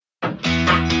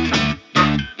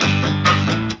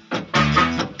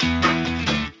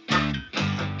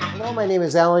My name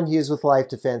is Alan Hughes with Life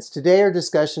Defense. Today our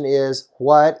discussion is,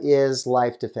 what is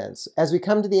life defense? As we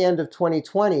come to the end of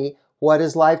 2020, what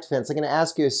is life defense? I'm going to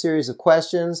ask you a series of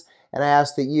questions, and I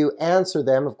ask that you answer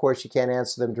them. Of course, you can't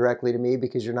answer them directly to me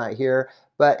because you're not here,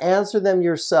 but answer them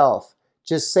yourself.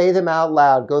 Just say them out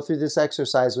loud. Go through this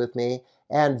exercise with me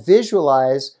and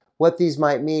visualize what these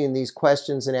might mean, and these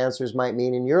questions and answers might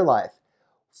mean in your life.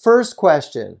 First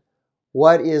question,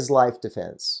 what is life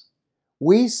defense?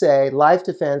 We say life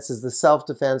defense is the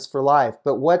self-defense for life,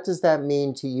 but what does that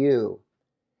mean to you?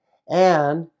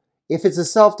 And if it's a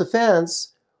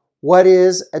self-defense, what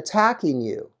is attacking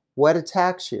you? What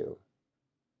attacks you?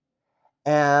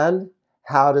 And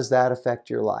how does that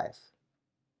affect your life?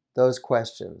 Those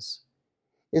questions.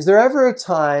 Is there ever a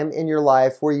time in your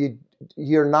life where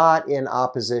you're not in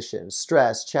opposition,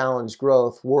 stress, challenge,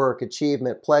 growth, work,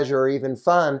 achievement, pleasure, or even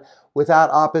fun without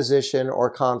opposition or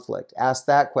conflict? Ask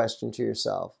that question to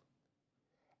yourself.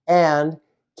 And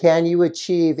can you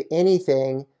achieve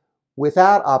anything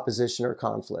without opposition or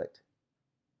conflict?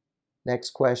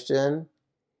 Next question.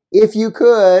 If you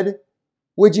could,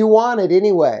 would you want it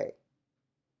anyway?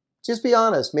 Just be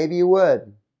honest. Maybe you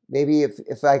would. Maybe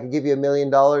if I could give you $1 million,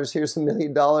 here's $1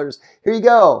 million. Here you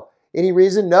go. Any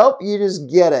reason? Nope, you just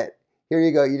get it. Here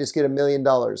you go. You just get $1 million.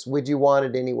 Would you want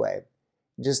it anyway?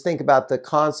 Just think about the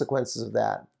consequences of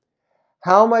that.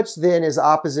 How much then is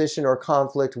opposition or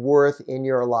conflict worth in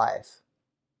your life?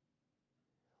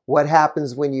 What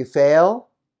happens when you fail?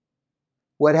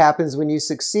 What happens when you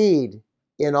succeed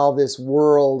in all this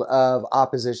world of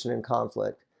opposition and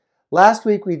conflict? Last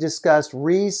week we discussed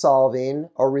resolving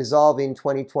or resolving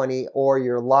 2020 or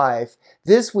your life.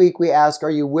 This week we ask, what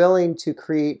are you willing to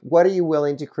create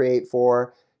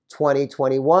for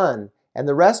 2021 and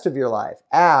the rest of your life?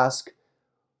 Ask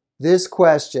this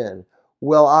question,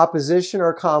 will opposition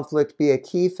or conflict be a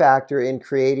key factor in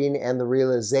creating and the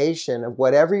realization of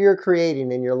whatever you're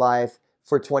creating in your life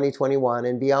for 2021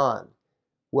 and beyond?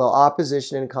 Will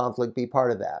opposition and conflict be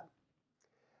part of that?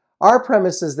 Our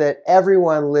premise is that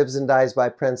everyone lives and dies by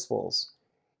principles.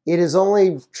 It is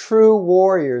only true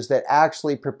warriors that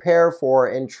actually prepare for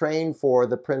and train for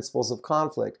the principles of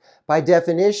conflict. By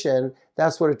definition,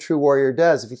 that's what a true warrior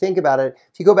does. If you think about it,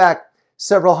 if you go back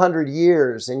several hundred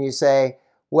years and you say,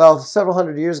 well, several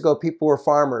hundred years ago, people were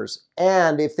farmers.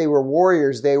 And if they were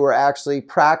warriors, they were actually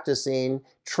practicing,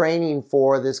 training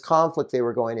for this conflict they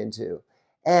were going into.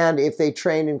 And if they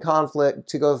trained in conflict,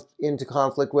 to go into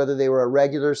conflict, whether they were a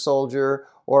regular soldier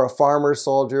or a farmer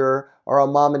soldier or a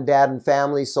mom and dad and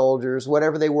family soldiers,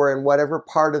 whatever they were in whatever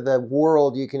part of the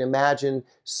world you can imagine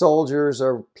soldiers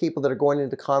or people that are going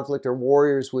into conflict or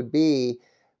warriors would be,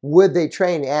 would they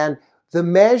train? And the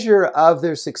measure of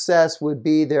their success would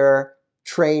be their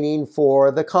training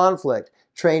for the conflict,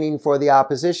 training for the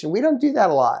opposition. We don't do that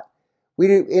a lot. We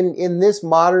do in this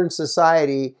modern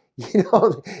society.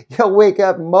 You'll wake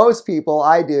up, most people,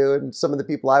 I do, and some of the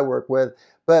people I work with,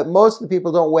 but most of the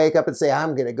people don't wake up and say,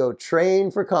 I'm going to go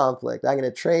train for conflict. I'm going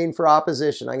to train for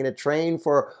opposition. I'm going to train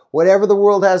for whatever the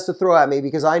world has to throw at me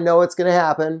because I know it's going to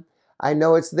happen. I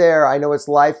know it's there. I know it's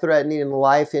life-threatening and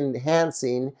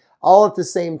life-enhancing all at the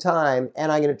same time,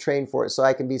 and I'm going to train for it so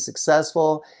I can be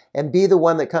successful and be the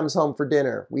one that comes home for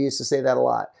dinner. We used to say that a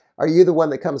lot. Are you the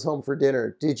one that comes home for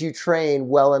dinner? Did you train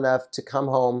well enough to come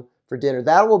home for dinner?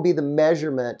 That will be the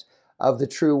measurement of the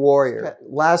true warrior.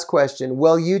 Last question,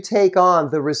 will you take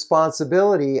on the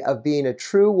responsibility of being a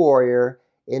true warrior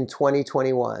in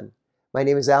 2021? My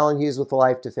name is Alan Hughes with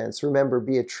Life Defense. Remember,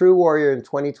 be a true warrior in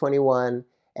 2021,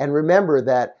 and remember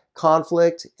that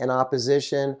conflict and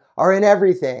opposition are in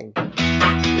everything.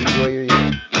 Enjoy your